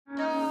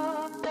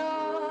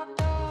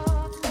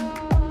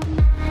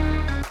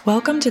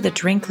Welcome to the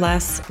Drink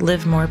Less,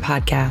 Live More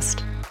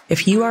podcast.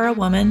 If you are a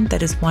woman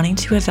that is wanting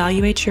to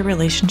evaluate your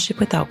relationship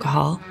with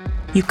alcohol,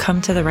 you come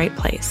to the right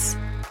place.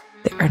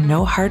 There are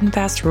no hard and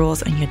fast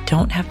rules, and you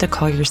don't have to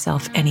call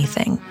yourself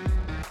anything.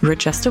 You're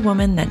just a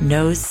woman that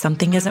knows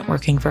something isn't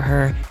working for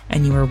her,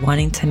 and you are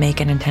wanting to make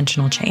an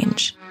intentional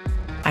change.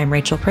 I'm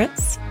Rachel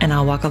Pritz, and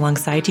I'll walk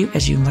alongside you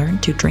as you learn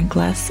to drink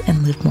less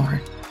and live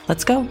more.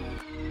 Let's go.